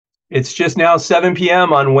It's just now 7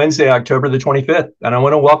 p.m. on Wednesday, October the 25th, and I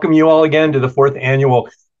want to welcome you all again to the fourth annual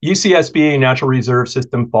UCSB Natural Reserve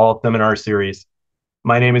System Fall Seminar Series.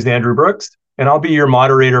 My name is Andrew Brooks, and I'll be your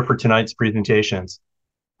moderator for tonight's presentations.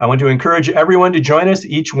 I want to encourage everyone to join us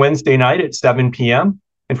each Wednesday night at 7 p.m.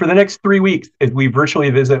 and for the next 3 weeks as we virtually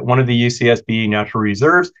visit one of the UCSB natural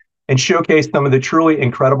reserves and showcase some of the truly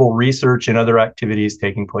incredible research and other activities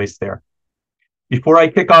taking place there. Before I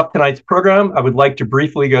kick off tonight's program, I would like to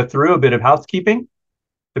briefly go through a bit of housekeeping.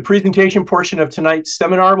 The presentation portion of tonight's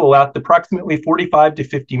seminar will last approximately 45 to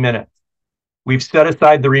 50 minutes. We've set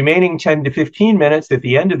aside the remaining 10 to 15 minutes at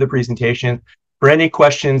the end of the presentation for any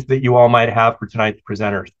questions that you all might have for tonight's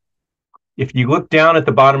presenters. If you look down at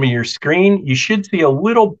the bottom of your screen, you should see a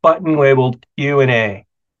little button labeled Q&A.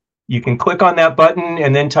 You can click on that button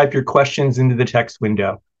and then type your questions into the text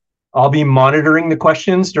window. I'll be monitoring the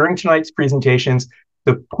questions during tonight's presentations,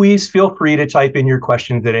 so please feel free to type in your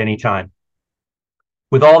questions at any time.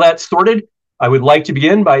 With all that sorted, I would like to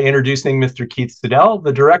begin by introducing Mr. Keith Siddell,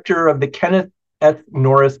 the director of the Kenneth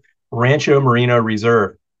Norris Rancho Marino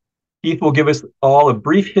Reserve. Keith will give us all a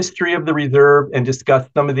brief history of the reserve and discuss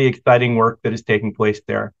some of the exciting work that is taking place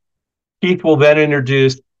there. Keith will then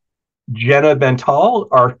introduce Gena Bentall,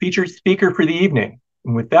 our featured speaker for the evening.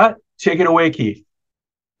 And with that, take it away, Keith.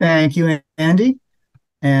 Thank you, Andy.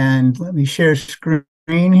 And let me share screen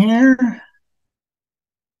here.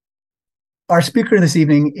 Our speaker this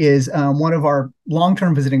evening is one of our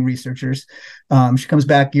long-term visiting researchers. She comes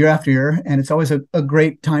back year after year, and it's always a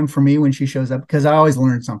great time for me when she shows up because I always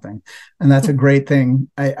learn something, and that's a great thing.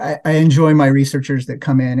 I enjoy my researchers that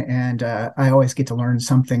come in, and I always get to learn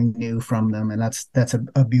something new from them, and that's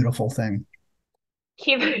a beautiful thing.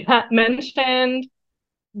 Keith mentioned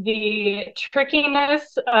the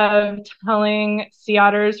trickiness of telling sea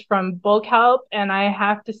otters from bull kelp, and I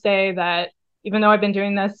have to say that even though I've been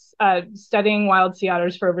doing this, studying wild sea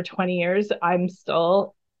otters for over 20 years, I'm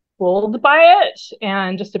still fooled by it,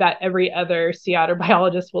 and just about every other sea otter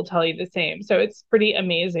biologist will tell you the same. So it's pretty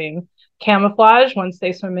amazing camouflage. Once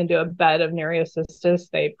they swim into a bed of Nereocystis,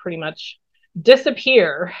 they pretty much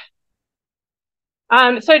disappear. So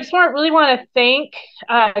I just really want to thank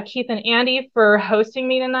Keith and Andy for hosting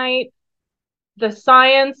me tonight. The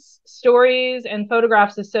science, stories, and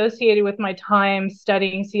photographs associated with my time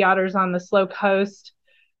studying sea otters on the slow coast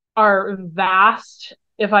are vast.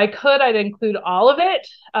 If I could, I'd include all of it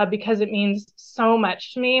because it means so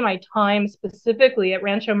much to me. My time specifically at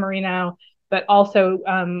Rancho Marino, but also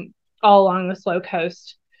all along the slow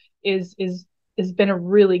coast has been a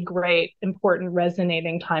really great, important,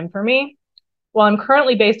 resonating time for me. While I'm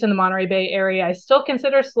currently based in the Monterey Bay area, I still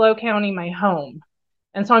consider SLO County my home.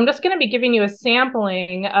 And so I'm just going to be giving you a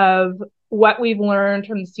sampling of what we've learned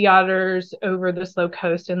from sea otters over the slow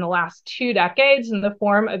coast in the last 2 decades in the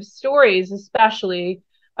form of stories, especially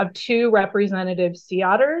of 2 representative sea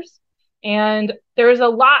otters. And there's a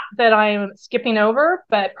lot that I'm skipping over,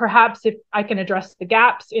 but perhaps if I can address the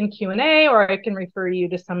gaps in Q&A, or I can refer you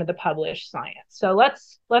to some of the published science. So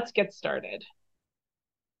let's get started.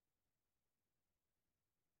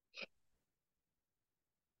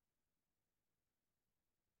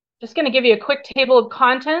 Just going to give you a quick table of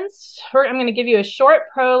contents. I'm going to give you a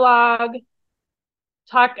short prologue,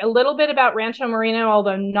 talk a little bit about Rancho Marino,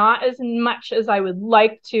 although not as much as I would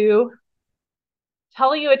like to,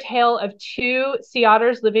 tell you a tale of 2 sea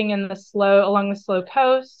otters living in along the slow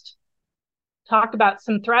coast, talk about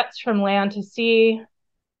some threats from land to sea,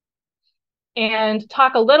 and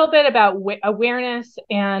talk a little bit about awareness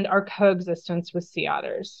and our coexistence with sea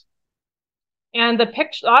otters. And the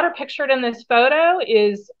otter pictured in this photo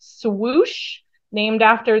is Swoosh, named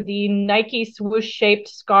after the Nike swoosh-shaped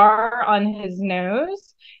scar on his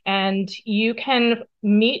nose. And you can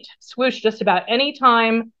meet Swoosh just about any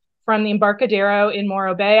time from the Embarcadero in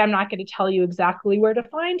Morro Bay. I'm not going to tell you exactly where to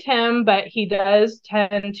find him, but he does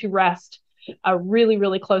tend to rest really,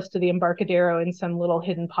 really close to the Embarcadero in some little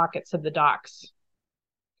hidden pockets of the docks.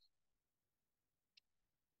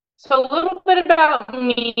 So a little bit about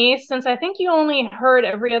me, since I think you only heard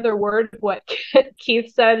every other word of what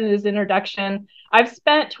Keith said in his introduction. I've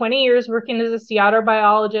spent 20 years working as a sea otter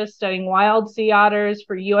biologist, studying wild sea otters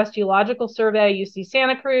for U.S. Geological Survey, UC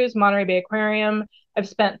Santa Cruz, Monterey Bay Aquarium. I've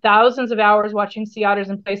spent thousands of hours watching sea otters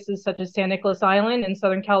in places such as San Nicolas Island in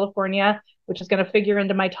Southern California, which is going to figure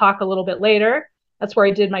into my talk a little bit later. That's where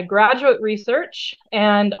I did my graduate research,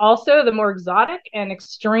 and also the more exotic and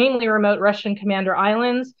extremely remote Russian Commander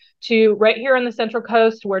Islands to right here on the Central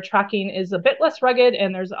Coast, where tracking is a bit less rugged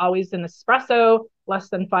and there's always an espresso less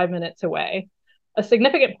than 5 minutes away. a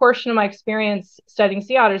significant portion of my experience studying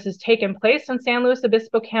sea otters has taken place in San Luis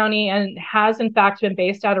Obispo County and has in fact been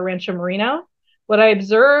based out of Rancho Marino. What I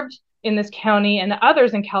observed in this county and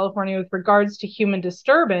others in California with regards to human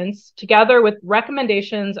disturbance, together with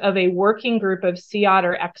recommendations of a working group of sea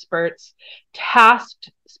otter experts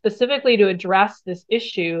tasked specifically to address this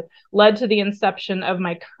issue, led to the inception of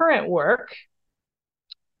my current work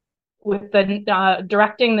with the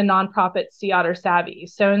directing the nonprofit Sea Otter Savvy.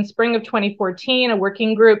 So in spring of 2014, a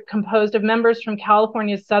working group composed of members from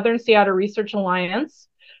California's Southern Sea Otter Research Alliance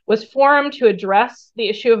was formed to address the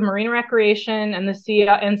issue of marine recreation and the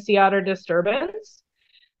sea otter disturbance.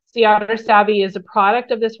 Sea Otter Savvy is a product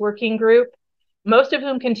of this working group, most of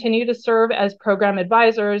whom continue to serve as program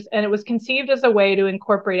advisors, and it was conceived as a way to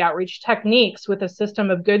incorporate outreach techniques with a system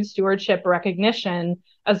of good stewardship recognition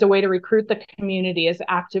as a way to recruit the community as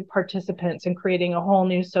active participants in creating a whole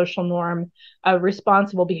new social norm of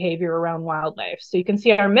responsible behavior around wildlife. So you can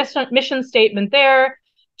see our mission statement there: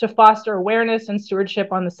 to foster awareness and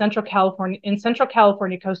stewardship on the Central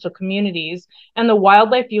California coastal communities and the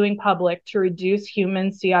wildlife viewing public, to reduce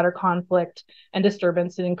human sea otter conflict and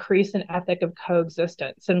disturbance and increase an ethic of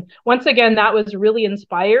coexistence. And once again, that was really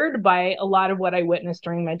inspired by a lot of what I witnessed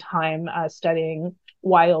during my time studying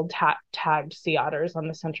wild tagged sea otters on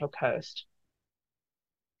the Central Coast.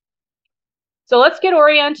 So let's get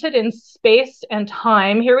oriented in space and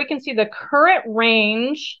time. Here we can see the current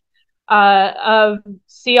range of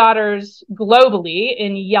sea otters globally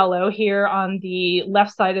in yellow here on the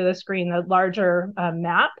left side of the screen, the larger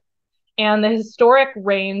map, and the historic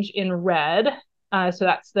range in red. So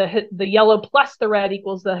that's the yellow plus the red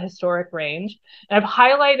equals the historic range. And I've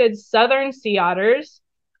highlighted southern sea otters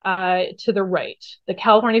to the right. The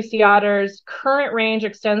California sea otters current range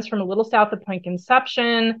extends from a little south of Point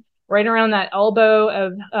Conception, right around that elbow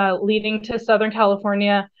of leading to Southern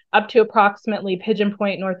California, up to approximately Pigeon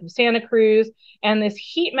Point north of Santa Cruz. And this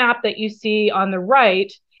heat map that you see on the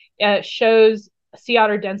right shows sea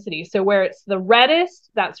otter density. So where it's the reddest,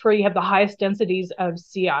 that's where you have the highest densities of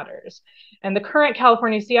sea otters. And the current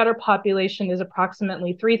California sea otter population is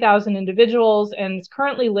approximately 3,000 individuals and is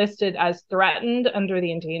currently listed as threatened under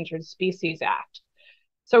the Endangered Species Act.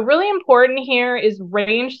 So really important here is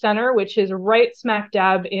range center, which is right smack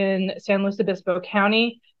dab in San Luis Obispo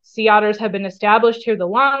County. Sea otters have been established here the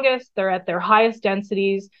longest. They're at their highest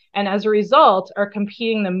densities, and as a result are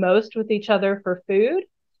competing the most with each other for food.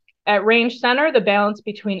 At range center, the balance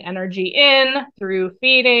between energy in through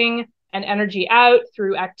feeding and energy out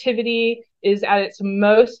through activity is at its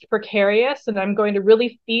most precarious. And I'm going to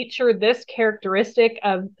really feature this characteristic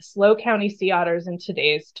of SLO County sea otters in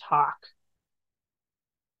today's talk.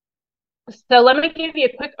 So let me give you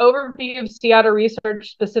a quick overview of sea otter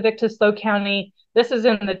research specific to SLO County. This is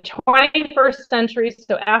in the 21st century,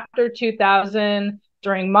 so after 2000.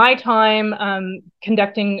 During my time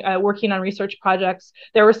working on research projects,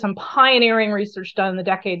 there was some pioneering research done in the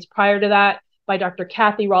decades prior to that by Dr.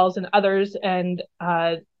 Kathy Rawls and others, and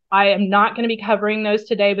I am not going to be covering those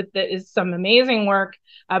today, but there is some amazing work,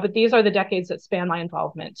 but these are the decades that span my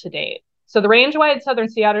involvement to date. So the range-wide Southern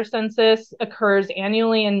Sea Otter Census occurs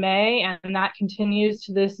annually in May, and that continues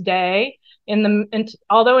to this day.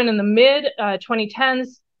 Although in the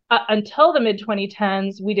mid-2010s, until the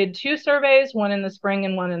mid-2010s, we did two surveys, one in the spring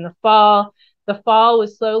and one in the fall. The fall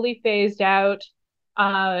was slowly phased out,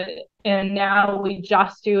 and now we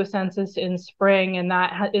just do a census in spring, and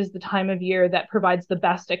that is the time of year that provides the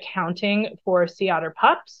best accounting for sea otter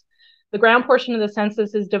pups. The ground portion of the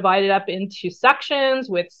census is divided up into sections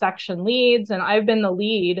with section leads, and I've been the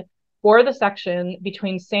lead for the section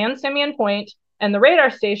between San Simeon Point and the radar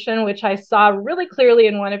station, which I saw really clearly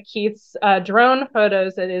in one of Keith's drone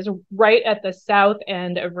photos that is right at the south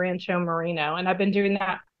end of Rancho Marino. And I've been doing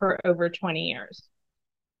that for over 20 years.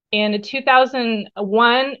 And in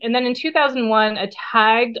 2001, a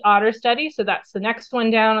tagged otter study, so that's the next one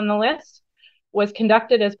down on the list, was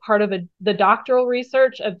conducted as part of the doctoral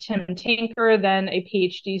research of Tim Tinker, then a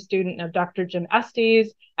PhD student of Dr. Jim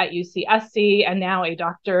Estes at UCSC, and now a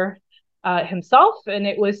doctor himself, and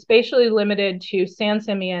it was spatially limited to San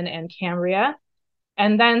Simeon and Cambria.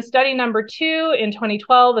 And then study number 2 in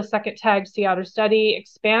 2012, a second tagged sea otter study,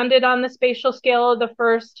 expanded on the spatial scale of the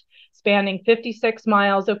first, spanning 56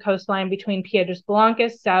 miles of coastline between Piedras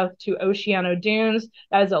Blancas south to Oceano Dunes.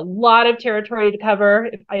 That is a lot of territory to cover,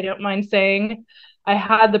 if I don't mind saying. I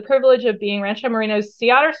had the privilege of being Rancho Marino's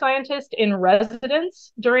sea otter scientist in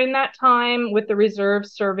residence during that time, with the reserve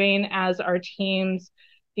serving as our team's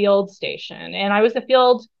field station. And I was the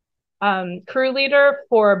field crew leader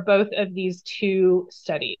for both of these two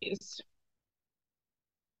studies.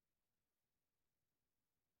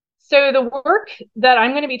 So the work that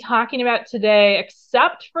I'm going to be talking about today,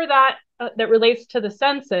 except for that that relates to the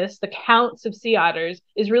census, the counts of sea otters,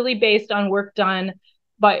 is really based on work done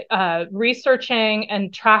by researching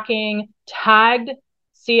and tracking tagged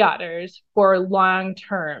sea otters for long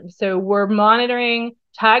term. So we're monitoring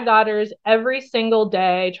tagged otters every single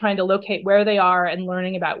day, trying to locate where they are and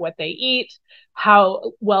learning about what they eat,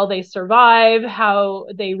 how well they survive, how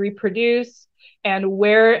they reproduce, and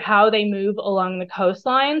how they move along the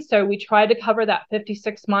coastline. So we tried to cover that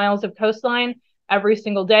 56 miles of coastline every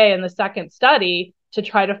single day in the second study to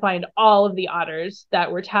try to find all of the otters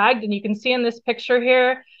that were tagged. And you can see in this picture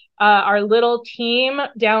here, our little team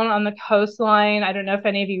down on the coastline. I don't know if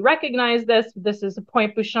any of you recognize this, but this is a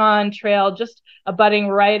Point Bouchon trail, just abutting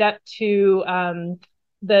right up to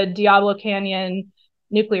the Diablo Canyon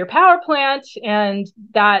nuclear power plant. And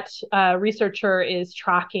that researcher is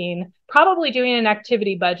tracking, probably doing an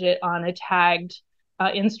activity budget on a tagged,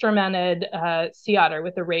 instrumented sea otter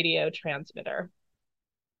with a radio transmitter.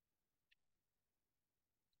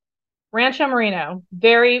 Rancho Marino,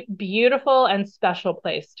 very beautiful and special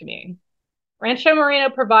place to me. Rancho Marino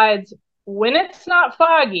provides, when it's not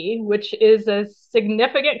foggy, which is a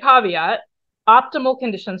significant caveat, optimal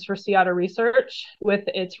conditions for sea otter research with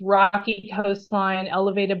its rocky coastline,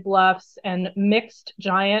 elevated bluffs, and mixed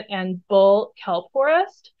giant and bull kelp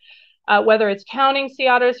forest. Whether it's counting sea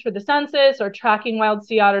otters for the census or tracking wild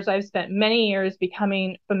sea otters, I've spent many years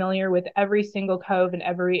becoming familiar with every single cove and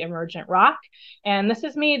every emergent rock. And this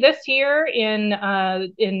is me this year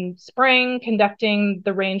in spring conducting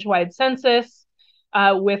the range-wide census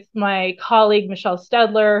with my colleague Michelle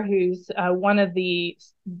Stedler, who's one of the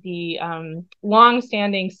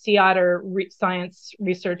long-standing sea otter science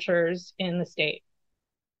researchers in the state.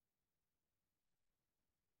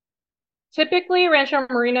 Typically, Rancho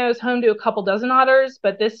Marino is home to a couple dozen otters,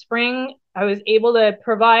 but this spring I was able to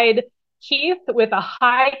provide Keith with a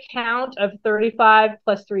high count of 35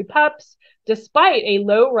 plus 3 pups, despite a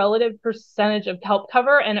low relative percentage of kelp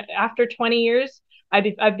cover. And after 20 years,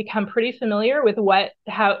 I've become pretty familiar with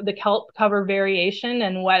how the kelp cover variation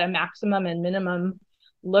and what a maximum and minimum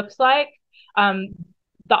looks like. The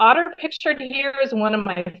otter pictured here is one of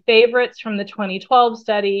my favorites from the 2012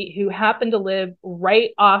 study, who happened to live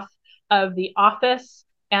right off of the office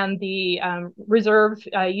and the reserve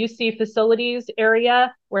UC facilities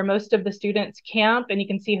area where most of the students camp. And you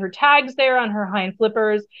can see her tags there on her hind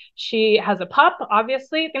flippers. She has a pup,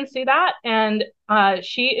 obviously, you can see that. And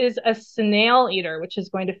she is a snail eater, which is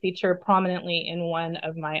going to feature prominently in one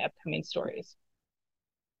of my upcoming stories.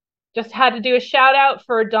 Just had to do a shout out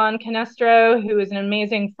for Don Canestro, who is an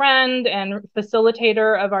amazing friend and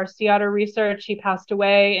facilitator of our sea otter research. He passed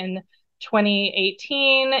away in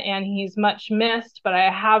 2018 and he's much missed, but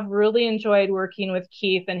I have really enjoyed working with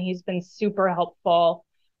Keith, and he's been super helpful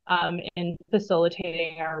in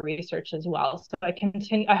facilitating our research as well. So I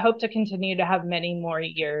hope to continue to have many more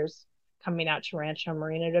years coming out to Rancho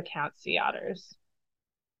Marino to count sea otters.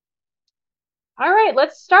 All right,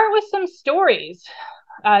 let's start with some stories.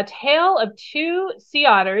 A tale of 2 sea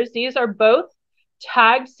otters. These are both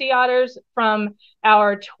tagged sea otters from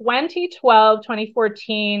our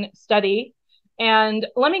 2012-2014 study. And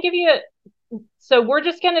let me give you so we're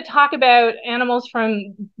just going to talk about animals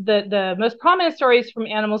from the most prominent stories from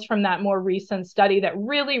animals from that more recent study that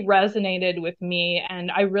really resonated with me,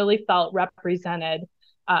 and I really felt represented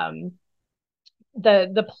the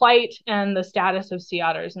plight and the status of sea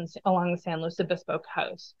otters along the San Luis Obispo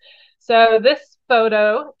coast. So this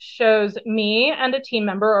photo shows me and a team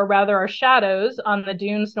member, or rather our shadows, on the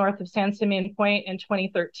dunes north of San Simeon Point in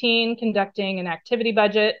 2013, conducting an activity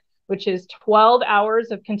budget, which is 12 hours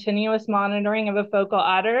of continuous monitoring of a focal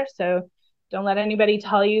otter. So don't let anybody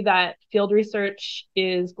tell you that field research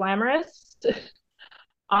is glamorous.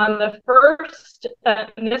 On the first,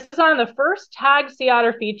 and this is on the first tagged sea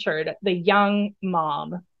otter featured, the young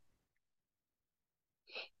mom.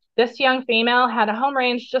 This young female had a home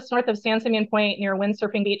range just north of San Simeon Point near a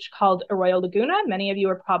windsurfing beach called Arroyo Laguna. Many of you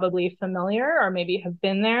are probably familiar or maybe have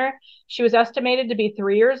been there. She was estimated to be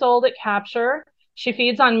 3 years old at capture. She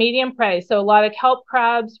feeds on medium prey, so a lot of kelp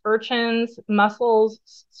crabs, urchins, mussels,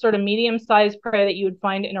 sort of medium-sized prey that you would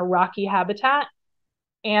find in a rocky habitat.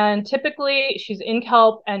 And typically she's in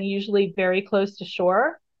kelp and usually very close to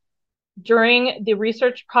shore. During the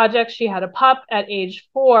research project, she had a pup at age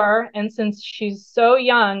 4, and since she's so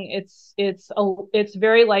young, it's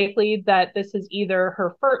very likely that this was either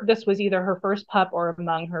her first pup or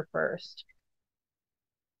among her first.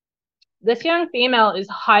 This young female is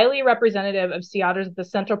highly representative of sea otters at the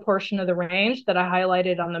central portion of the range that I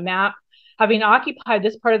highlighted on the map. Having occupied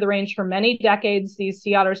this part of the range for many decades, these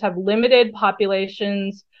sea otters have limited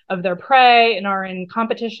populations of their prey and are in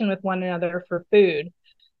competition with one another for food.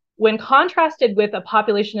 When contrasted with a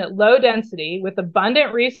population at low density with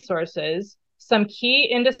abundant resources, some key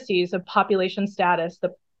indices of population status,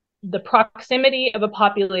 the proximity of a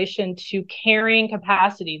population to carrying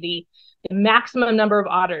capacity, the maximum number of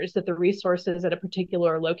otters that the resources at a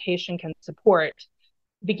particular location can support,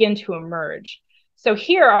 begin to emerge. So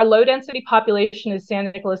here, our low density population is San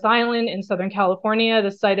Nicolas Island in Southern California,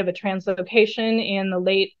 the site of a translocation in the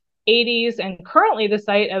late 80s, and currently the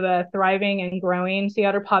site of a thriving and growing sea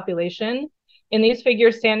otter population. In these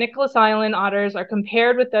figures, San Nicolas Island otters are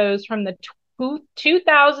compared with those from the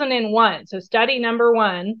 2001, so study number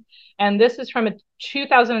 1, and this is from a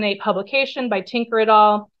 2008 publication by Tinker et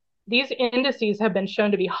al. These indices have been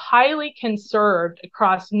shown to be highly conserved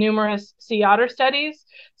across numerous sea otter studies.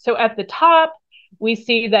 So at the top, we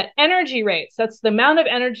see that energy rates, that's the amount of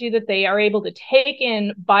energy that they are able to take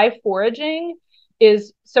in by foraging,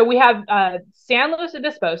 is, so we have San Luis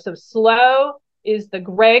Obispo, so slow is the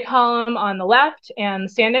gray column on the left,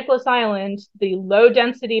 and San Nicolas Island, the low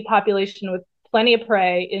density population with plenty of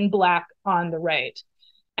prey, in black on the right.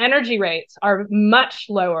 Energy rates are much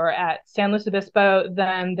lower at San Luis Obispo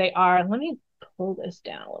than they are. Let me pull this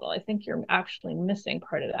down a little. I think you're actually missing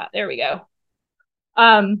part of that. There we go.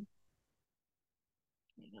 Hang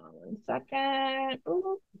on 1 second.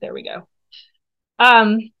 Ooh, there we go.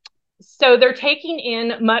 So they're taking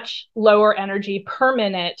in much lower energy per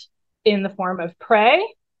minute in the form of prey.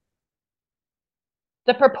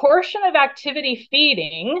 The proportion of activity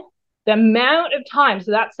feeding, the amount of time, so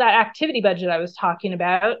that's that activity budget I was talking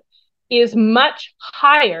about, is much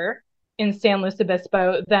higher in San Luis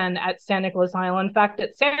Obispo than at San Nicolas Island. In fact,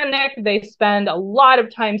 at San Nic, they spend a lot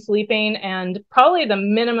of time sleeping and probably the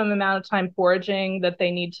minimum amount of time foraging that they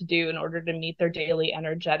need to do in order to meet their daily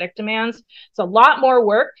energetic demands. It's a lot more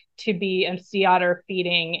work to be a sea otter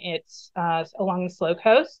feeding its along the slow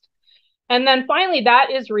coast. And then finally, that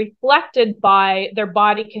is reflected by their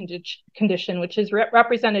body condition, which is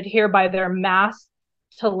represented here by their mass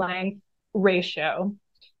to length ratio.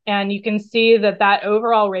 And you can see that that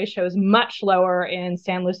overall ratio is much lower in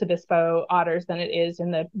San Luis Obispo otters than it is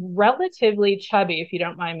in the relatively chubby, if you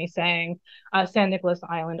don't mind me saying, San Nicolas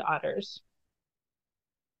Island otters.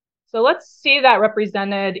 So let's see that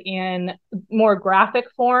represented in more graphic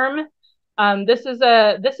form. This is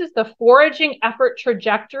the foraging effort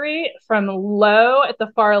trajectory from low at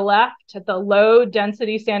the far left, at the low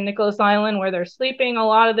density San Nicolas Island, where they're sleeping a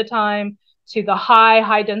lot of the time, to the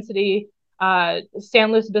high density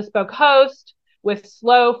San Luis Obispo coast, with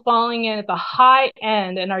slow falling in at the high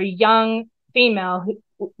end, and our young female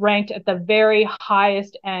ranked at the very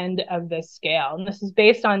highest end of this scale. And this is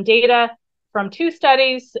based on data from 2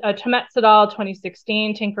 studies, Tometz et al.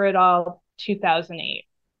 2016, Tinker et al. 2008.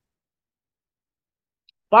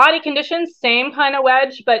 Body conditions, same kind of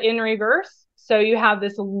wedge, but in reverse. So you have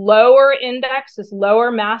this lower index, this lower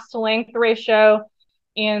mass to length ratio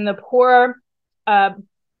in the poor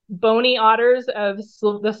bony otters of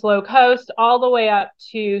the slow coast, all the way up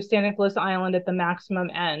to San Nicolas Island at the maximum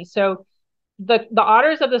end. So the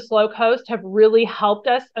otters of the slow coast have really helped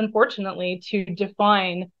us, unfortunately, to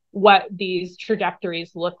define what these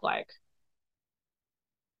trajectories look like.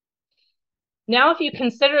 Now, if you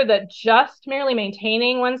consider that just merely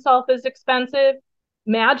maintaining oneself is expensive,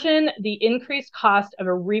 imagine the increased cost of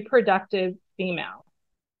a reproductive female.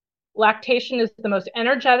 Lactation is the most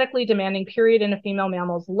energetically demanding period in a female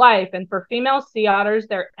mammal's life. And for female sea otters,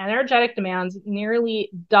 their energetic demands nearly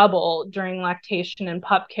double during lactation and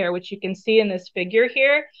pup care, which you can see in this figure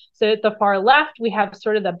here. So at the far left, we have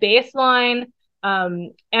sort of the baseline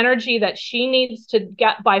energy that she needs to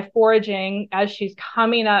get by foraging as she's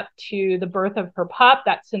coming up to the birth of her pup.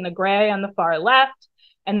 That's in the gray on the far left.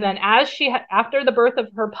 And then as after the birth of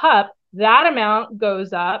her pup, that amount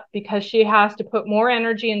goes up because she has to put more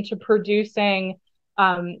energy into producing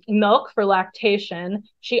milk for lactation.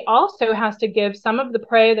 She also has to give some of the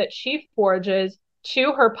prey that she forages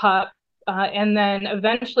to her pup, and then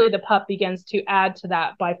eventually the pup begins to add to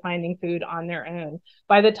that by finding food on their own.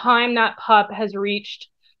 By the time that pup has reached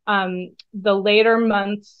the later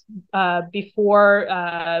months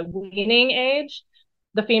before weaning age,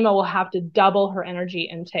 the female will have to double her energy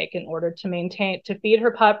intake in order to feed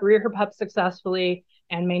her pup, rear her pup successfully,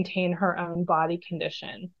 and maintain her own body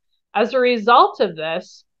condition. As a result of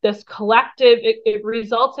this collective, it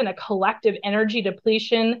results in a collective energy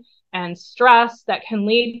depletion and stress that can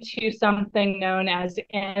lead to something known as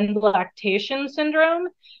end lactation syndrome,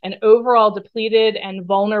 an overall depleted and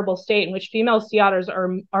vulnerable state in which female sea otters are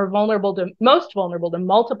most vulnerable to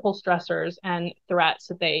multiple stressors and threats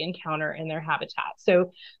that they encounter in their habitat.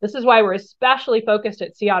 So this is why we're especially focused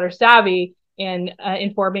at Sea Otter Savvy in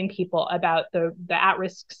informing people about the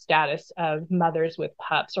at-risk status of mothers with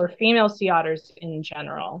pups, or female sea otters in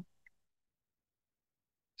general.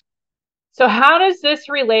 So how does this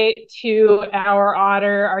relate to our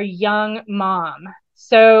otter, our young mom?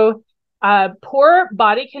 So poor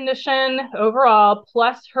body condition overall,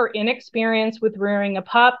 plus her inexperience with rearing a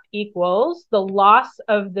pup, equals the loss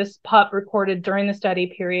of this pup recorded during the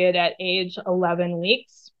study period at age 11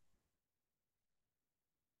 weeks.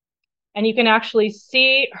 And you can actually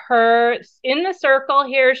see her in the circle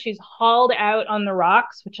here. She's hauled out on the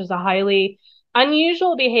rocks, which is a highly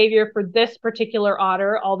unusual behavior for this particular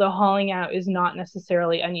otter, although hauling out is not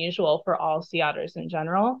necessarily unusual for all sea otters in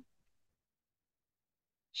general.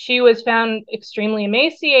 She was found extremely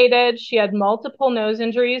emaciated. She had multiple nose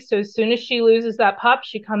injuries. So as soon as she loses that pup,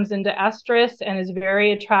 she comes into estrus and is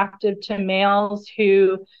very attractive to males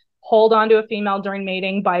who hold onto a female during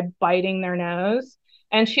mating by biting their nose.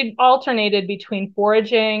 And she alternated between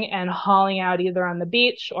foraging and hauling out either on the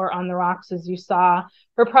beach or on the rocks, as you saw.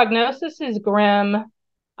 Her prognosis is grim.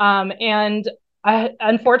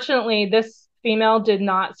 Unfortunately, this female did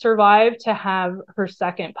not survive to have her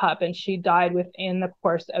second pup, and she died within the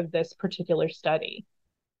course of this particular study.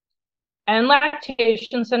 And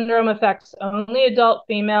lactation syndrome affects only adult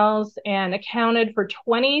females and accounted for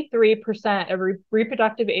 23% of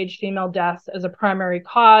reproductive age female deaths as a primary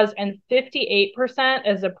cause and 58%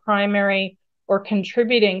 as a primary or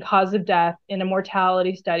contributing cause of death in a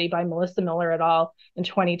mortality study by Melissa Miller et al. In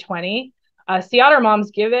 2020. Sea otter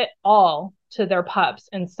moms give it all to their pups,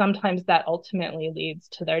 and sometimes that ultimately leads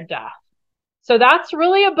to their death. So that's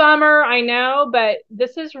really a bummer, I know, but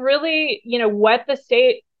this is really, what the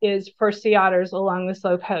state is for sea otters along the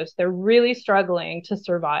slow coast. They're really struggling to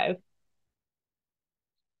survive.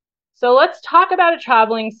 So let's talk about a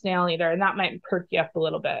traveling snail eater, and that might perk you up a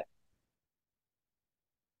little bit.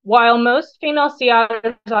 While most female sea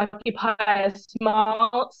otters occupy a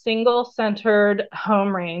small, single-centered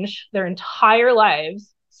home range their entire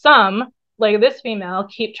lives, some, like this female,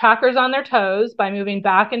 keep trackers on their toes by moving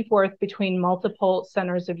back and forth between multiple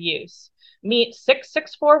centers of use. Meet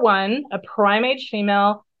 6641, a prime-age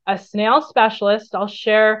female, a snail specialist. I'll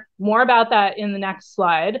share more about that in the next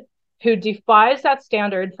slide, who defies that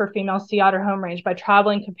standard for female sea otter home range by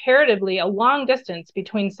traveling comparatively a long distance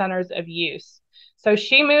between centers of use. So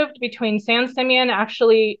she moved between San Simeon,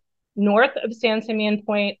 actually north of San Simeon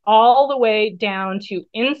Point, all the way down to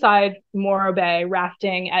inside Morro Bay,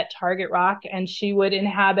 rafting at Target Rock, and she would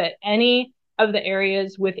inhabit any of the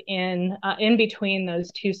areas within, in between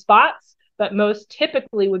those two spots, but most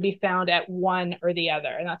typically would be found at one or the other,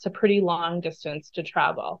 and that's a pretty long distance to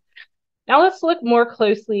travel. Now let's look more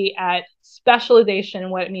closely at specialization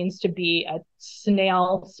and what it means to be a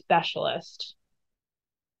snail specialist.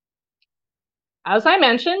 As I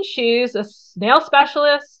mentioned, she's a snail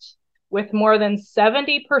specialist with more than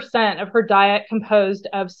 70% of her diet composed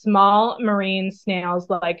of small marine snails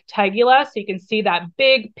like Tegula. So you can see that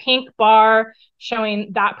big pink bar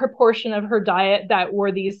showing that proportion of her diet that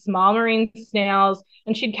were these small marine snails.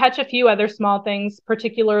 And she'd catch a few other small things,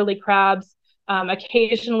 particularly crabs,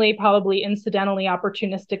 occasionally, probably incidentally,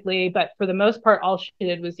 opportunistically, but for the most part, all she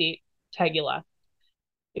did was eat Tegula.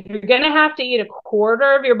 If you're going to have to eat a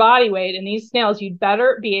quarter of your body weight in these snails, you'd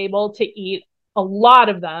better be able to eat a lot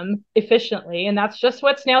of them efficiently. And that's just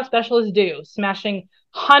what snail specialists do, smashing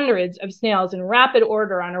hundreds of snails in rapid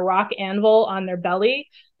order on a rock anvil on their belly.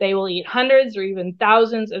 They will eat hundreds or even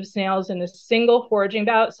thousands of snails in a single foraging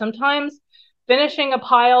bout, sometimes finishing a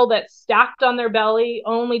pile that's stacked on their belly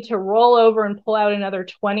only to roll over and pull out another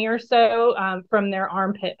 20 or so from their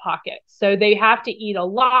armpit pockets. So they have to eat a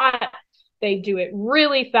lot. They do it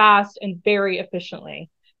really fast and very efficiently.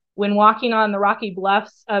 When walking on the rocky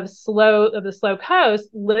bluffs of the slow coast,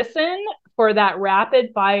 listen for that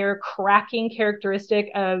rapid fire cracking characteristic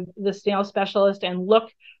of the snail specialist and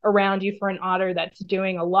look around you for an otter that's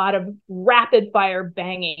doing a lot of rapid fire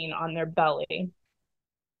banging on their belly.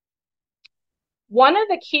 One of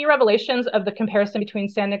the key revelations of the comparison between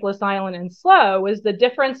San Nicolas Island and Slough was the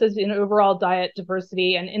differences in overall diet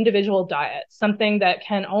diversity and individual diets, something that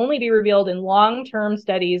can only be revealed in long-term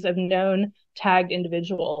studies of known tagged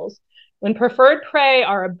individuals. When preferred prey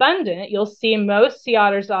are abundant, you'll see most sea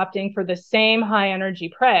otters opting for the same high-energy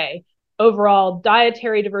prey. Overall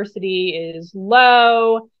dietary diversity is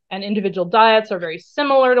low, and individual diets are very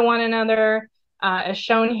similar to one another. as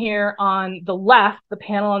shown here on the left, the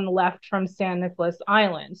panel on the left from San Nicolas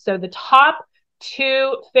Island. So the top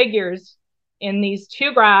two figures in these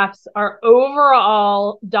two graphs are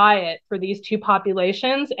overall diet for these two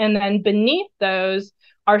populations. And then beneath those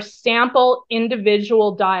are sample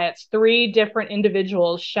individual diets, 3 different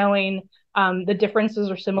individuals showing the differences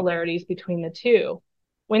or similarities between the two.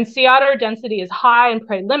 When sea otter density is high and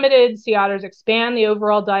prey limited, sea otters expand the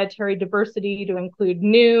overall dietary diversity to include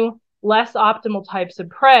new, less optimal types of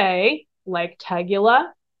prey, like tegula,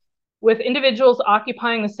 with individuals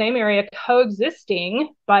occupying the same area coexisting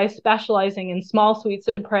by specializing in small suites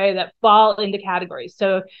of prey that fall into categories.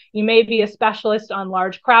 So you may be a specialist on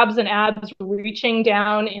large crabs and abs, reaching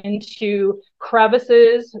down into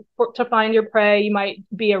crevices to find your prey. You might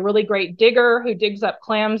be a really great digger who digs up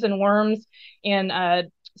clams and worms in a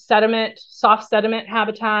sediment, soft sediment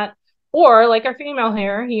habitat. Or like our female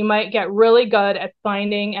here, you might get really good at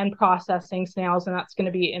finding and processing snails, and that's going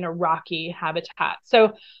to be in a rocky habitat.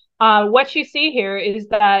 So what you see here is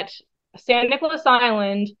that San Nicolas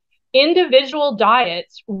Island individual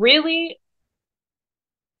diets really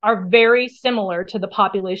are very similar to the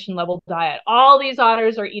population level diet. All these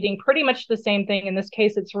otters are eating pretty much the same thing. In this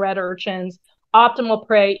case, it's red urchins, optimal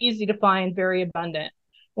prey, easy to find, very abundant.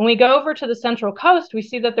 When we go over to the Central Coast, we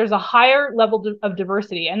see that there's a higher level of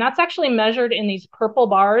diversity, and that's actually measured in these purple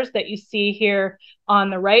bars that you see here on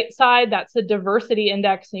the right side. That's the diversity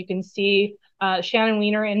index, and you can see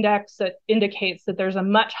Shannon-Weiner index that indicates that there's a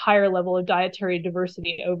much higher level of dietary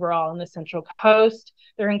diversity overall in the Central Coast.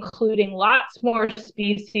 They're including lots more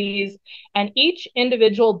species, and each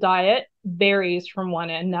individual diet varies from one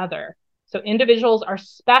another. So individuals are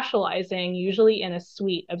specializing usually in a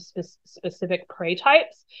suite of specific prey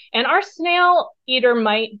types. And our snail eater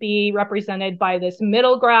might be represented by this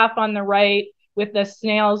middle graph on the right, with the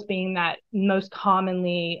snails being that most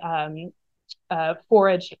commonly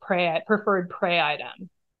foraged prey, preferred prey item.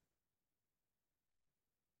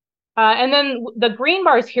 And then the green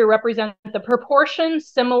bars here represent the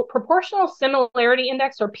proportional similarity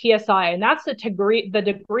index, or PSI, and that's the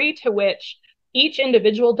degree to which each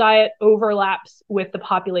individual diet overlaps with the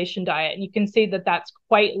population diet. And you can see that that's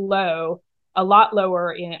quite low, a lot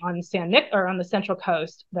lower on the Central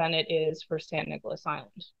Coast than it is for San Nicolas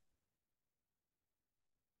Island.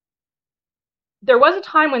 There was a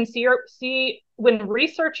time when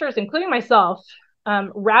researchers, including myself,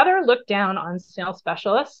 rather looked down on snail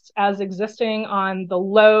specialists as existing on the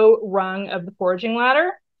low rung of the foraging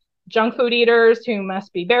ladder, junk food eaters who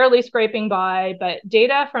must be barely scraping by. But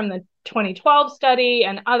data from the 2012 study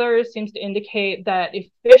and others seems to indicate that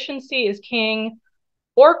efficiency is king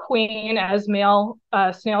or queen, as male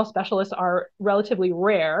snail specialists are relatively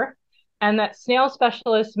rare, and that snail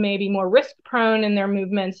specialists may be more risk prone in their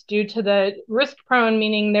movements due to the risk prone,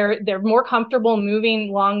 meaning they're more comfortable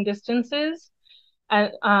moving long distances,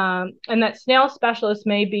 and that snail specialists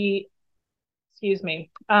may be,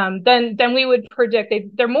 than we would predict.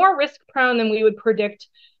 They're more risk prone than we would predict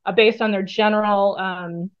based on the general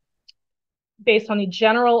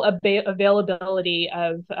availability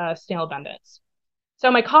of snail abundance. So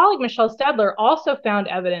my colleague, Michelle Stedler, also found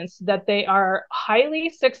evidence that they are highly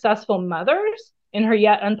successful mothers in her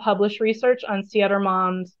yet unpublished research on sea otter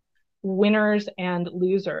moms, winners and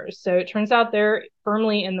losers. So it turns out they're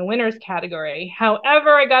firmly in the winners category.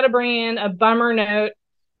 However, I got to bring in a bummer note.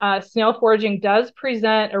 Snail foraging does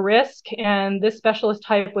present a risk, and this specialist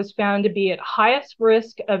type was found to be at highest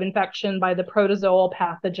risk of infection by the protozoal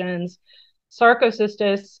pathogens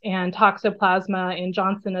Sarcocystis and Toxoplasma in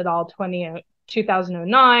Johnson et al.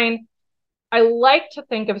 2009. I like to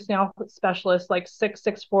think of snail specialists like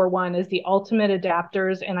 6641 as the ultimate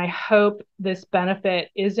adapters, and I hope this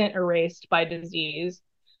benefit isn't erased by disease.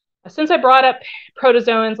 Since I brought up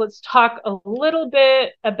protozoans, let's talk a little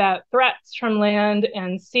bit about threats from land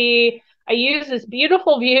and sea. I use this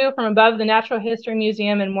beautiful view from above the Natural History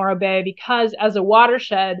Museum in Morro Bay because as a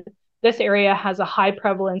watershed, this area has a high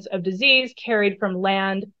prevalence of disease carried from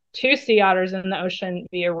land to sea otters in the ocean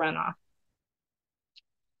via runoff.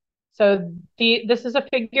 So this is a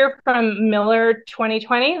figure from Miller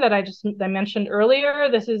 2020 that I mentioned earlier.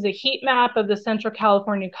 This is a heat map of the Central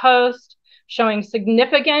California coast showing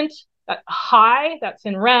significant high, that's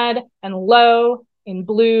in red, and low in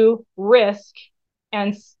blue risk,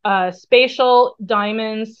 and spatial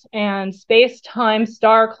diamonds and space-time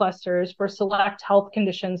star clusters for select health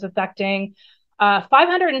conditions affecting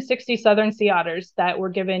 560 southern sea otters that were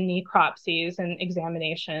given necropsies and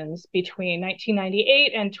examinations between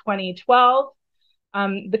 1998 and 2012.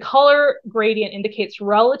 The color gradient indicates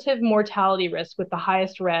relative mortality risk with the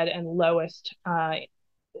highest red and lowest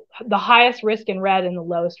the highest risk in red and the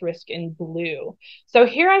lowest risk in blue. So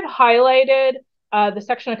here I've highlighted the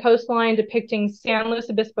section of coastline depicting San Luis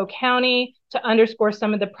Obispo County to underscore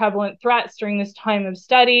some of the prevalent threats during this time of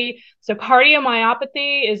study. So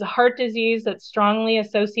cardiomyopathy is a heart disease that's strongly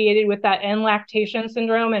associated with that N-lactation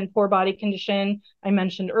syndrome and poor body condition I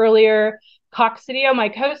mentioned earlier.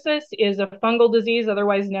 Coccidiomycosis is a fungal disease,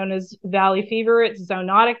 otherwise known as valley fever. It's a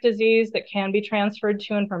zoonotic disease that can be transferred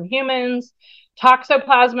to and from humans.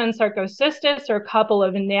 Toxoplasma and sarcocystis are a couple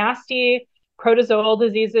of nasty protozoal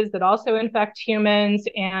diseases that also infect humans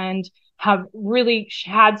and have really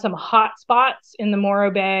had some hot spots in the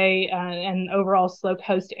Morro Bay and overall slow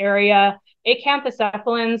coast area.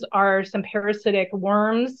 Acanthocephalans are some parasitic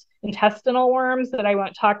worms, intestinal worms that I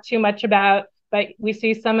won't talk too much about, but we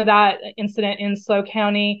see some of that incident in SLO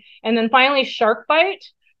County. And then finally, shark bite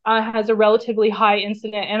has a relatively high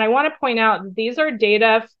incident. And I want to point out these are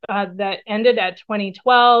data that ended at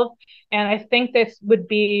 2012. And I think this would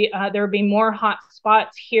be, there would be more hot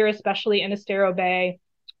spots here, especially in Estero Bay,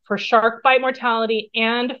 for shark bite mortality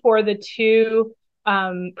and for the two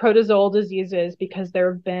protozoal diseases, because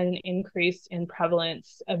there have been an increase in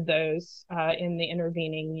prevalence of those in the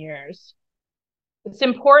intervening years. It's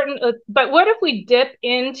important, but what if we dip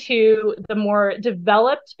into the more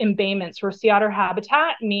developed embayments where sea otter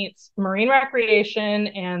habitat meets marine recreation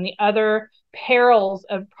and the other perils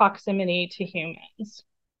of proximity to humans?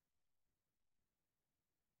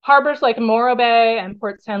 Harbors like Morro Bay and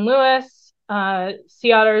Port San Luis,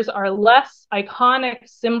 sea otters are less iconic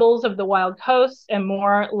symbols of the wild coast and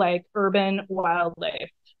more like urban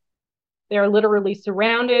wildlife. They are literally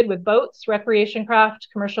surrounded with boats, recreation craft,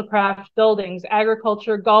 commercial craft, buildings,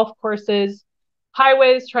 agriculture, golf courses,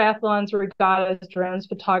 highways, triathlons, regattas, drones,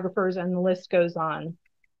 photographers, and the list goes on.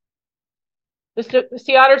 The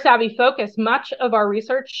Sea Otter Savvy focus much of our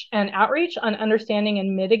research and outreach on understanding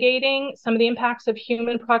and mitigating some of the impacts of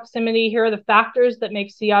human proximity. Here are the factors that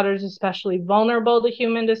make sea otters especially vulnerable to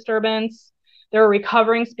human disturbance. They're a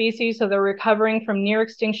recovering species, so they're recovering from near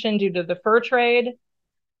extinction due to the fur trade.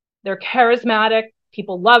 They're charismatic.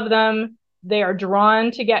 People love them. They are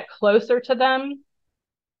drawn to get closer to them.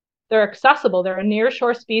 They're accessible. They're a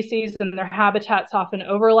nearshore species, and their habitats often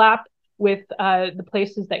overlap with the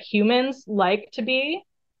places that humans like to be.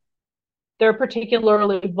 They're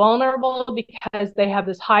particularly vulnerable because they have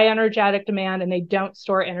this high energetic demand and they don't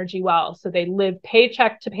store energy well. So they live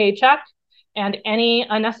paycheck to paycheck, and any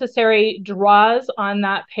unnecessary draws on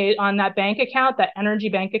that bank account, that energy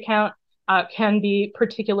bank account, can be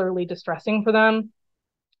particularly distressing for them.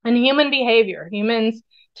 And human behavior. Humans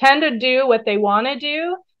tend to do what they want to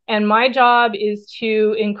do. And my job is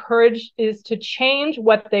to change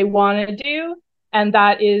what they want to do. And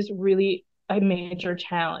that is really a major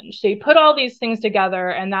challenge. So you put all these things together,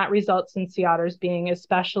 and that results in sea otters being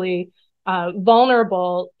especially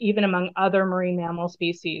vulnerable, even among other marine mammal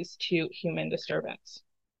species, to human disturbance.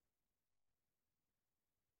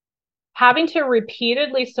 Having to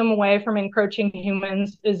repeatedly swim away from encroaching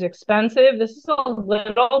humans is expensive. This is a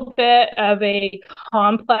little bit of a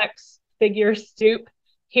complex figure soup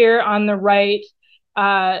here on the right.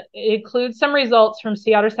 It includes some results from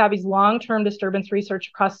Sea Otter Savvy's long-term disturbance research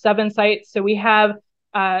across 7 sites. So we have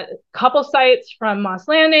a couple sites from Moss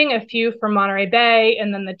Landing, a few from Monterey Bay,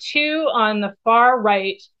 and then the 2 on the far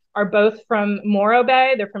right are both from Morro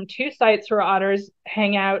Bay. They're from 2 sites where otters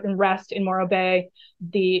hang out and rest in Morro Bay,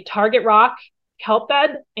 the Target Rock kelp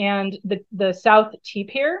bed and the South T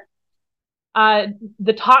Pier.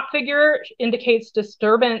 The top figure indicates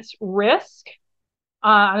disturbance risk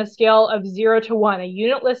on a scale of 0 to 1, a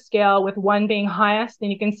unitless scale with 1 being highest.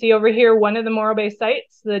 And you can see over here, one of the Morro Bay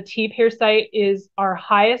sites, the T Pier site, is our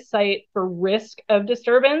highest site for risk of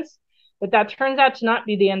disturbance, but that turns out to not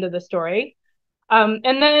be the end of the story. And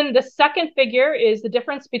then the second figure is the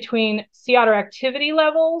difference between sea otter activity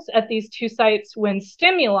levels at these 2 sites when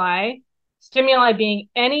stimuli being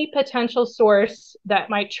any potential source that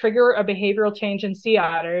might trigger a behavioral change in sea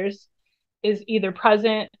otters, is either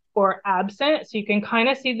present or absent. So you can kind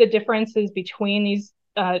of see the differences between these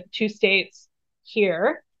 2 states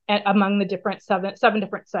here and among the different seven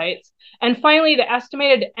different sites. And finally, the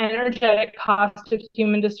estimated energetic cost of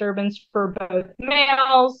human disturbance for both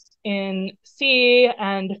males in C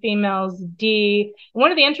and females D. And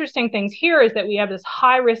one of the interesting things here is that we have this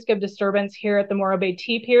high risk of disturbance here at the Morro Bay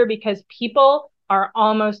T Pier because people are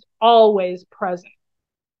almost always present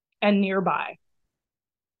and nearby.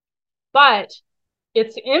 But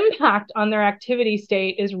its impact on their activity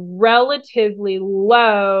state is relatively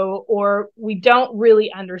low, or we don't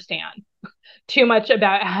really understand. too much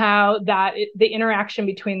about how the interaction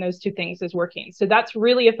between those two things is working. So that's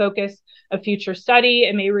really a focus of future study.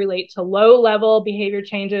 It may relate to low-level behavior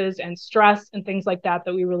changes and stress and things like that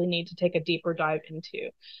we really need to take a deeper dive into.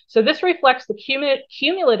 So this reflects the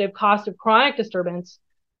cumulative cost of chronic disturbance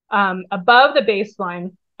above the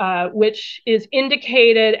baseline, which is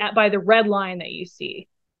indicated by the red line that you see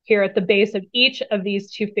here at the base of each of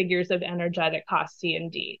these two figures of energetic cost, C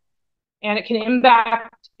and D. And it can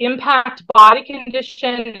impact body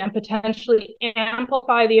condition and potentially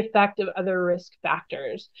amplify the effect of other risk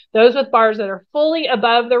factors. Those with bars that are fully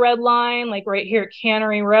above the red line, like right here at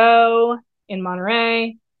Cannery Row in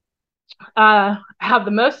Monterey, have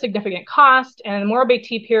the most significant cost. And the morbid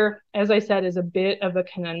TEEP here, as I said, is a bit of a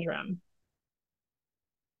conundrum.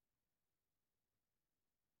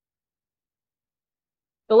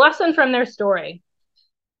 The lesson from their story.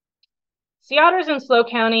 Sea otters in SLO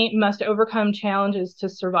County must overcome challenges to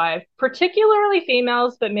survive, particularly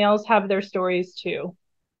females, but males have their stories too.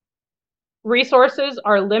 Resources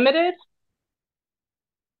are limited.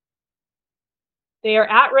 They are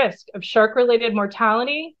at risk of shark-related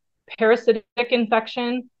mortality, parasitic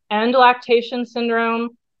infection, and lactation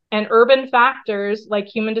syndrome, and urban factors like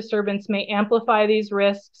human disturbance may amplify these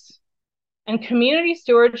risks. And community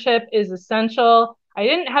stewardship is essential. I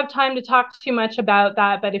didn't have time to talk too much about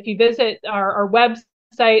that, but if you visit our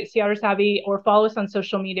website, Sea Otter Savvy, or follow us on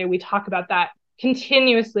social media, we talk about that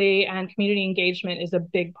continuously, and community engagement is a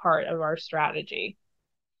big part of our strategy.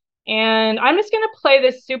 And I'm just going to play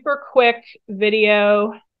this super quick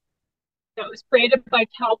video that was created by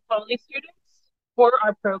Cal Poly students for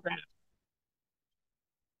our program.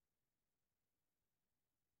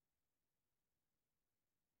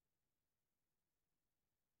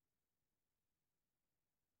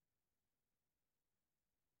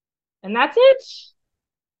 And that's it.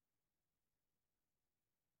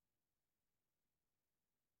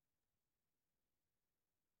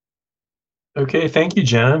 Okay, thank you,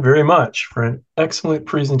 Gena, very much for an excellent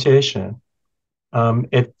presentation.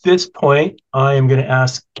 At this point, I am going to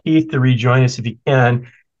ask Keith to rejoin us if he can.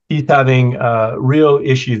 He's having real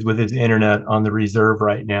issues with his internet on the reserve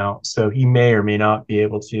right now, so he may or may not be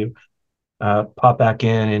able to pop back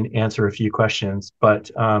in and answer a few questions. But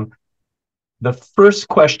the first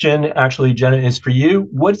question, actually, Gena, is for you.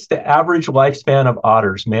 What's the average lifespan of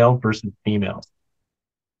otters, male versus females?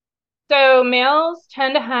 So males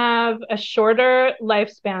tend to have a shorter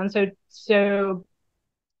lifespan. So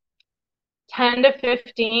 10 to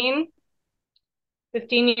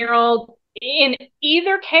 15-year-old. In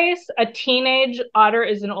either case, a teenage otter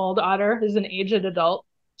is an old otter, is an aged adult.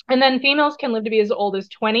 And then females can live to be as old as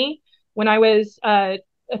 20. When I was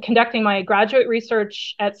conducting my graduate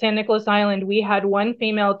research at San Nicolas Island, we had one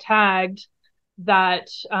female tagged that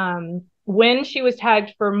when she was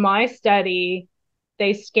tagged for my study,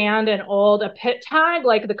 they scanned a pit tag,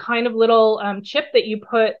 like the kind of little chip that you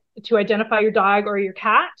put to identify your dog or your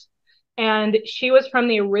cat. And she was from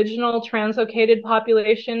the original translocated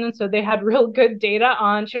population. And so they had real good data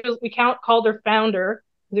on, we called her founder,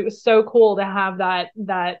 because it was so cool to have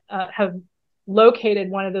have located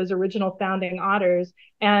one of those original founding otters.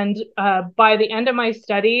 And by the end of my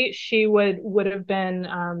study, she would have been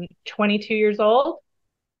 22 years old.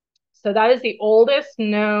 So that is the oldest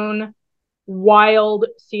known wild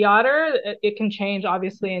sea otter. It can change,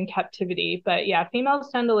 obviously, in captivity. But yeah, females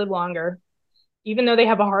tend to live longer, even though they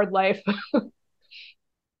have a hard life.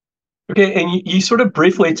 Okay, and you sort of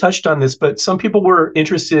briefly touched on this, but some people were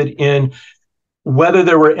interested in whether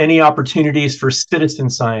there were any opportunities for citizen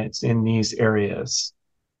science in these areas.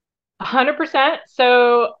 100%.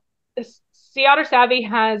 So Sea Otter Savvy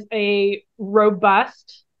has a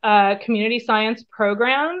robust community science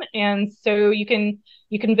program. And so you can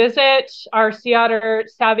visit our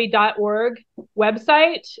seaottersavvy.org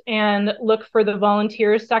website and look for the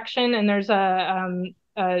volunteers section. And there's a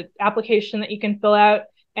application that you can fill out.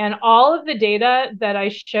 And all of the data that I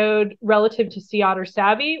showed relative to Sea Otter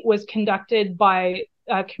Savvy was conducted by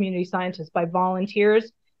community scientists, by volunteers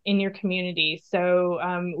in your community. So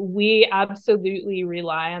we absolutely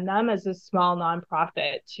rely on them as a small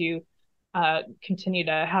nonprofit to continue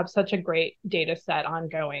to have such a great data set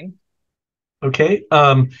ongoing. Okay.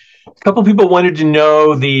 A couple people wanted to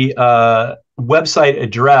know the website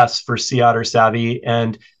address for Sea Otter Savvy,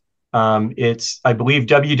 and it's, I believe,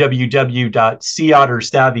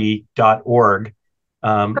 www.seaottersavvy.org.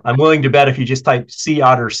 I'm willing to bet if you just type Sea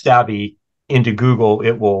Otter Savvy into Google,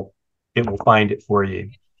 it will find it for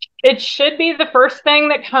you. It should be the first thing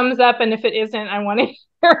that comes up, and if it isn't, I want to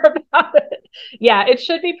hear about it. Yeah, it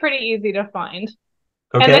should be pretty easy to find.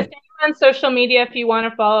 Okay. And the same on social media, if you want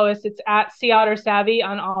to follow us, it's at Sea Otter Savvy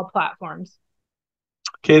on all platforms.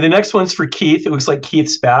 Okay, the next one's for Keith. It looks like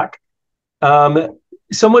Keith's back.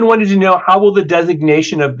 Someone wanted to know, how will the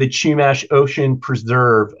designation of the Chumash Ocean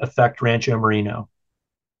Preserve affect Rancho Marino?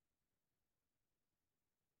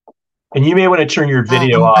 And you may want to turn your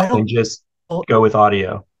video off and just go with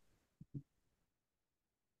audio.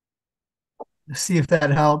 See if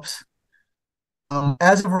that helps.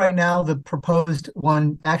 As of right now, the proposed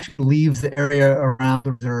one actually leaves the area around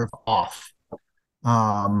the reserve off.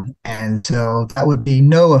 And so that would be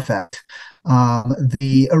no effect.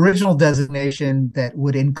 The original designation that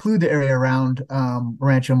would include the area around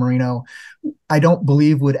Rancho Marino, I don't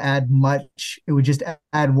believe would add much. It would just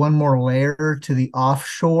add one more layer to the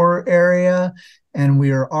offshore area, and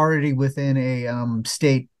we are already within a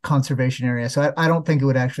state conservation area. So I don't think it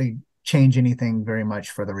would actually change anything very much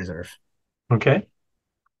for the reserve. Okay.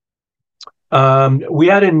 We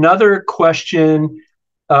had another question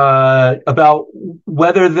about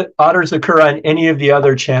whether the otters occur on any of the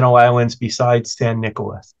other Channel Islands besides San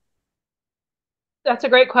Nicolas. That's a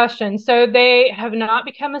great question. So they have not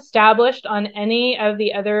become established on any of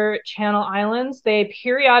the other Channel Islands. They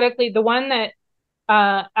periodically, the one that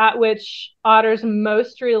at which otters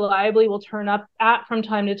most reliably will turn up at from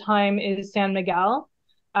time to time is San Miguel.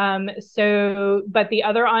 But the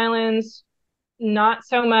other islands, not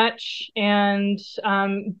so much. And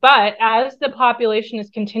but as the population is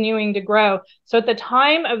continuing to grow, so at the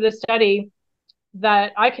time of the study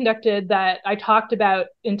that I conducted, that I talked about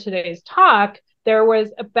in today's talk, there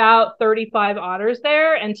was about 35 otters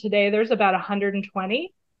there, and today there's about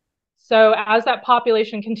 120. So as that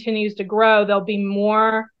population continues to grow, there'll be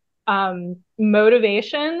more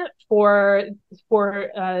motivation for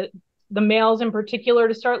the males in particular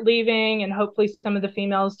to start leaving, and hopefully some of the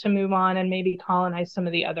females to move on and maybe colonize some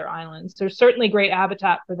of the other islands. There's certainly great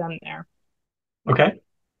habitat for them there. Okay.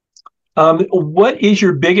 What is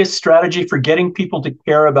your biggest strategy for getting people to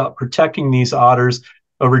care about protecting these otters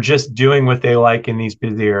over just doing what they like in these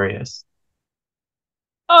busy areas?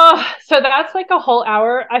 Oh, so that's like a whole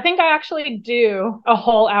hour. I think I actually do a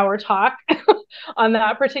whole hour talk on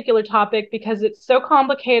that particular topic because it's so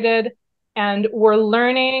complicated and we're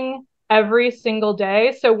learning every single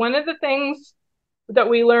day. So one of the things that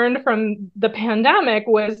we learned from the pandemic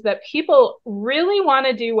was that people really want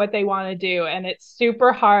to do what they want to do. And it's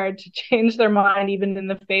super hard to change their mind, even in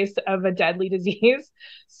the face of a deadly disease.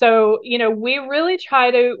 So, we really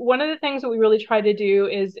one of the things that we really try to do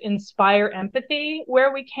is inspire empathy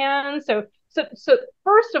where we can. So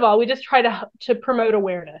first of all, we just try to promote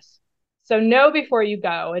awareness. So know before you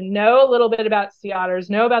go, and know a little bit about sea otters,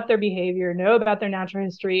 know about their behavior, know about their natural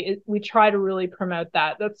history. We try to really promote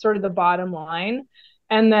that. That's sort of the bottom line.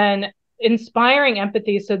 And then inspiring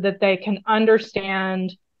empathy so that they can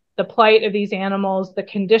understand the plight of these animals, the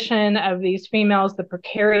condition of these females, the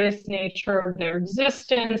precarious nature of their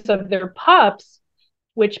existence, of their pups,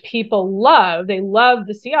 which people love. They love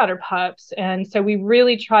the sea otter pups. And so we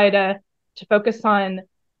really try to focus on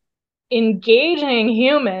engaging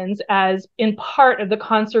humans as in part of the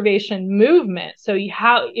conservation movement. So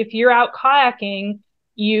if you're out kayaking,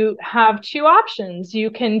 you have two options.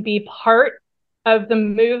 You can be part of the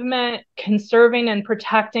movement, conserving and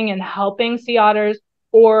protecting and helping sea otters,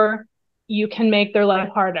 or you can make their life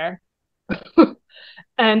harder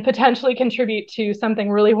and potentially contribute to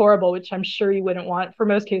something really horrible, which I'm sure you wouldn't want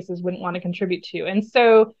to contribute to. And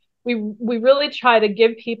so we really try to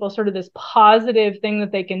give people sort of this positive thing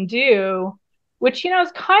that they can do, which,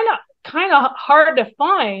 is kind of hard to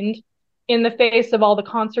find in the face of all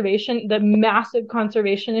the massive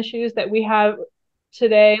conservation issues that we have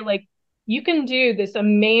today. Like, you can do this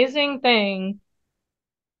amazing thing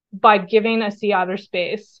by giving a sea otter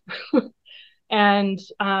space. And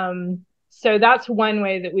so that's one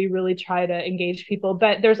way that we really try to engage people.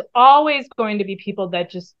 But there's always going to be people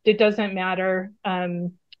that it doesn't matter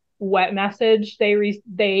what message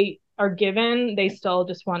they are given, they still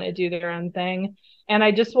just want to do their own thing. And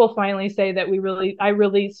I just will finally say that I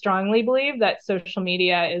really strongly believe that social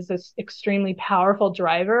media is this extremely powerful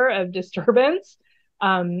driver of disturbance,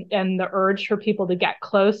 and the urge for people to get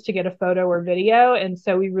close, to get a photo or video. And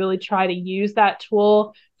so we really try to use that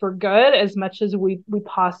tool for good as much as we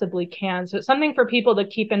possibly can. So it's something for people to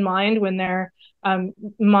keep in mind when they're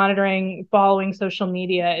following social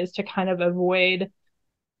media, is to kind of avoid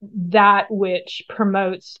that which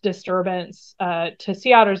promotes disturbance to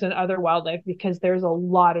sea otters and other wildlife, because there's a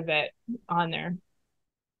lot of it on there.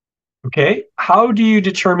 Okay. How do you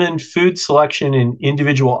determine food selection in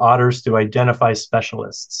individual otters to identify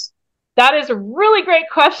specialists? That is a really great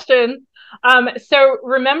question. So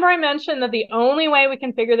remember I mentioned that the only way we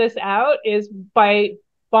can figure this out is by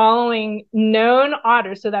following known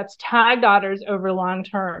otters. So that's tagged otters over long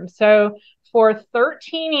term. So for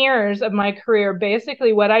 13 years of my career,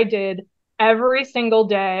 basically what I did every single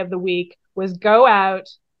day of the week was go out,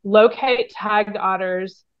 locate tagged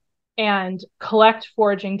otters, and collect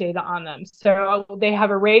foraging data on them. So they have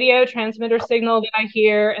a radio transmitter signal that I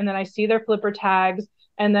hear, and then I see their flipper tags.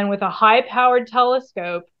 And then with a high-powered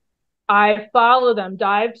telescope, I follow them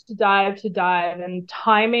dive to dive to dive and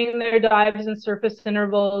timing their dives and surface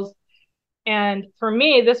intervals. And for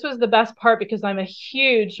me, this was the best part because I'm a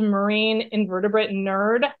huge marine invertebrate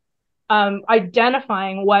nerd,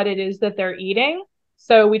 identifying what it is that they're eating.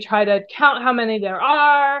 So we try to count how many there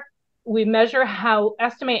are. We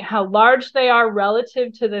estimate how large they are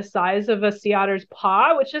relative to the size of a sea otter's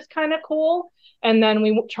paw, which is kind of cool. And then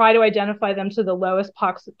we try to identify them to the lowest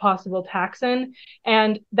possible taxon.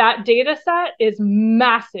 And that data set is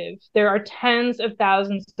massive. There are tens of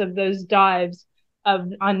thousands of those dives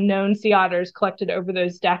of unknown sea otters collected over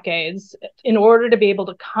those decades in order to be able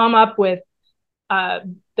to come up with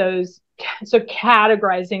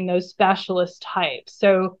categorizing those specialist types.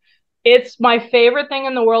 So it's my favorite thing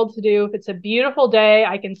in the world to do. If it's a beautiful day,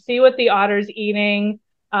 I can see what the otter's eating.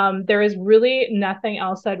 There is really nothing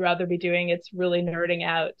else I'd rather be doing. It's really nerding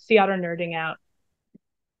out, sea otter nerding out.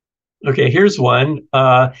 Okay, here's one.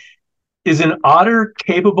 Is an otter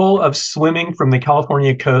capable of swimming from the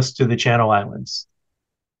California coast to the Channel Islands?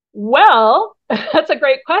 Well, that's a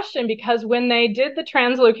great question, because when they did the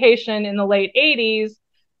translocation in the late 80s,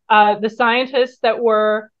 the scientists that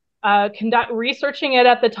were researching it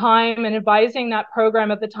at the time and advising that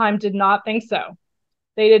program at the time did not think so.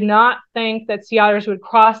 They did not think that sea otters would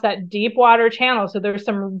cross that deep water channel. So there's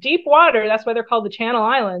some deep water. That's why they're called the Channel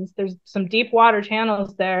Islands. There's some deep water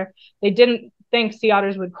channels there. They didn't think sea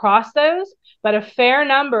otters would cross those, but a fair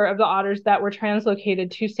number of the otters that were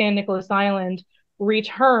translocated to San Nicolas Island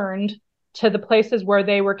returned to the places where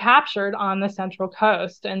they were captured on the Central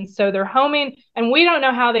Coast. And so they're homing, and we don't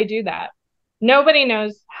know how they do that. Nobody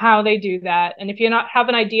knows how they do that. And if you have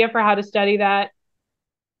an idea for how to study that,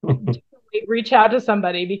 reach out to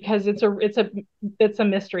somebody, because it's a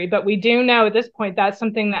mystery. But we do know at this point that's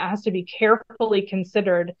something that has to be carefully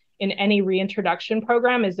considered in any reintroduction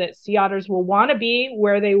program, is that sea otters will want to be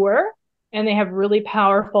where they were, and they have really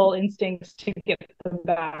powerful instincts to get them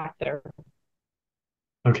back there.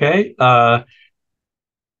 Okay. I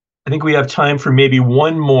think we have time for maybe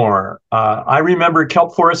one more. I remember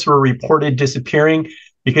kelp forests were reported disappearing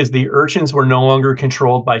because the urchins were no longer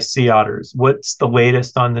controlled by sea otters. What's the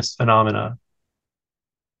latest on this phenomena?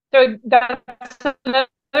 So that's another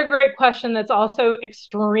great question that's also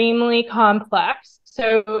extremely complex.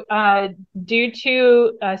 So due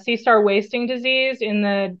to sea star wasting disease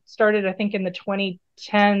started, I think, in the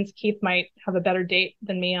 2010s, Keith might have a better date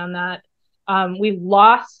than me on that. We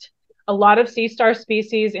lost a lot of sea star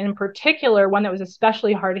species. In particular, one that was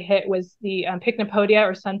especially hard to hit was the Pycnopodia,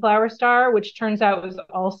 or sunflower star, which turns out was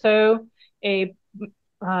also a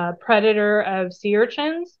predator of sea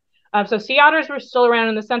urchins. So sea otters were still around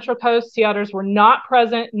in the Central Coast. Sea otters were not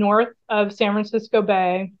present north of San Francisco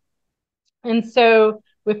Bay. And so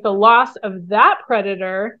with the loss of that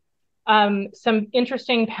predator, some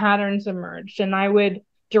interesting patterns emerged. And I would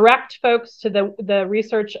direct folks to the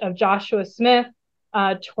research of Joshua Smith,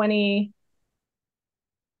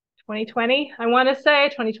 2020, I want to say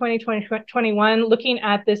 2020, 2021, looking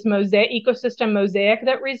at this ecosystem mosaic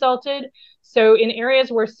that resulted. So in areas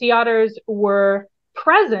where sea otters were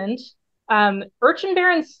present, urchin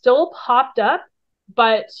barrens still popped up,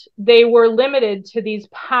 but they were limited to these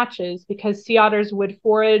patches because sea otters would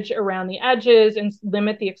forage around the edges and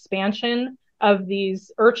limit the expansion of these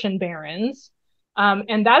urchin barrens.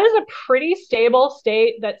 And that is a pretty stable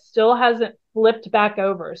state that still hasn't flipped back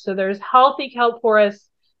over. So there's healthy kelp forests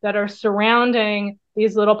that are surrounding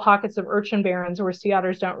these little pockets of urchin barrens where sea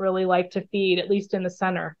otters don't really like to feed, at least in the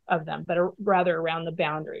center of them, but rather around the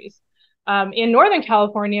boundaries. In Northern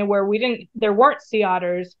California, where there weren't sea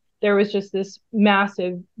otters, there was just this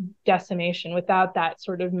massive decimation without that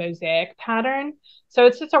sort of mosaic pattern. So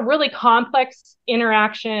it's just a really complex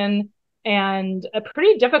interaction and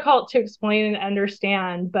pretty difficult to explain and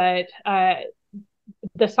understand, but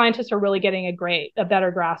the scientists are really getting a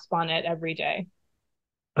better grasp on it every day.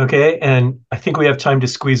 Okay, and I think we have time to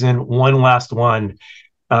squeeze in one last one.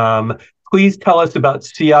 Please tell us about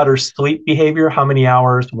sea otter sleep behavior, how many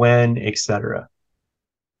hours, when, etc.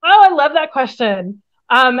 Oh, I love that question.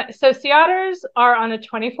 So sea otters are on a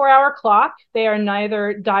 24-hour clock. They are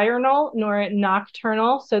neither diurnal nor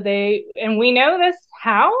nocturnal. And we know this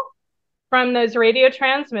how? from those radio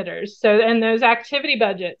transmitters. So, and those activity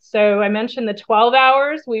budgets. So I mentioned the 12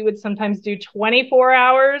 hours, we would sometimes do 24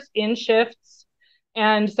 hours in shifts.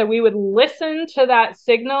 And so we would listen to that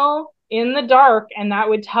signal in the dark, and that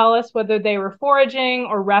would tell us whether they were foraging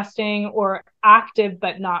or resting or active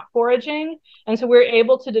but not foraging. And so we're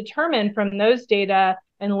able to determine from those data,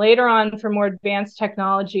 and later on for more advanced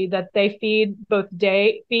technology, that they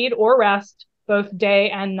feed or rest both day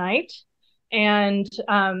and night. And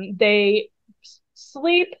they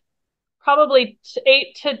sleep probably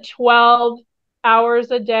 8 to 12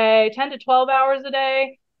 hours a day, 10 to 12 hours a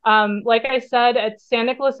day. Like I said, at San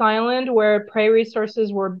Nicolas Island, where prey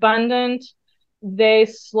resources were abundant, they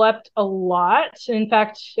slept a lot. In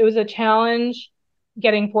fact, it was a challenge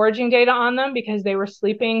getting foraging data on them because they were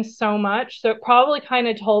sleeping so much. So it probably kind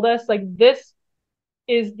of told us, like, this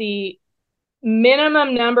is the minimum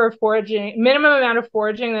amount of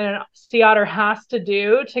foraging that a sea otter has to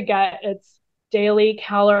do to get its daily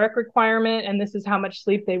caloric requirement, and this is how much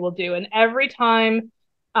sleep they will do. And every time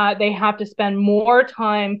they have to spend more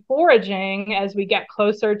time foraging as we get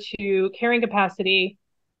closer to carrying capacity,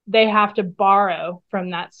 they have to borrow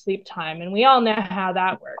from that sleep time. And we all know how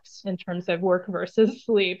that works in terms of work versus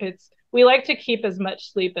sleep. We like to keep as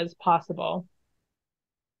much sleep as possible.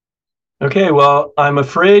 Okay, well, I'm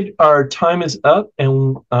afraid our time is up,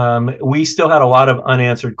 and we still had a lot of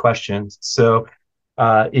unanswered questions. So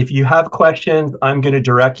if you have questions, I'm going to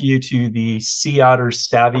direct you to the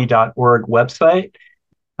seaottersavvy.org website.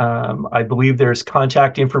 I believe there's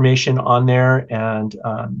contact information on there, and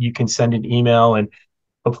you can send an email, and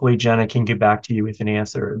hopefully Gena can get back to you with an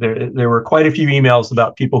answer. There were quite a few emails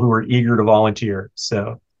about people who were eager to volunteer.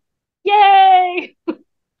 So, yay!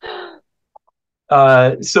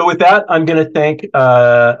 So with that, I'm going to thank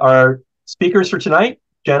our speakers for tonight,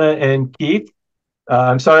 Gena and Keith.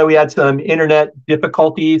 I'm sorry we had some internet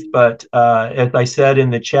difficulties, but as I said in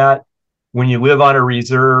the chat, when you live on a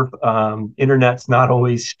reserve, internet's not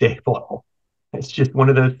always stable. It's just one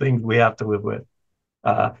of those things we have to live with.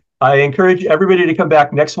 I encourage everybody to come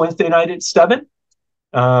back next Wednesday night at 7.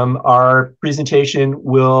 Our presentation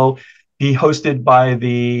will be hosted by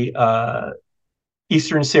the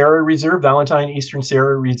Eastern Sierra Reserve, Valentine Eastern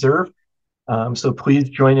Sierra Reserve. So please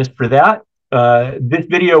join us for that. This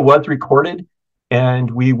video was recorded, and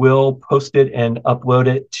we will post it and upload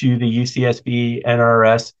it to the UCSB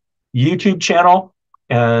NRS YouTube channel.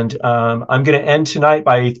 And I'm going to end tonight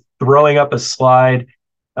by throwing up a slide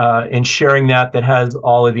and sharing that has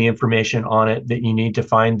all of the information on it that you need to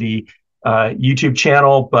find the YouTube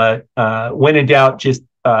channel. But when in doubt, just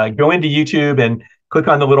go into YouTube and click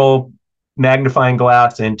on the little magnifying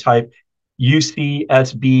glass and type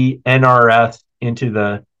UCSB NRS into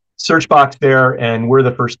the search box there, and we're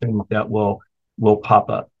the first thing that will pop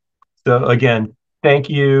up. So again, thank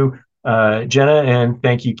you, Gena, and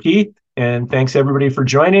thank you, Keith, and thanks everybody for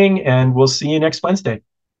joining, and we'll see you next Wednesday.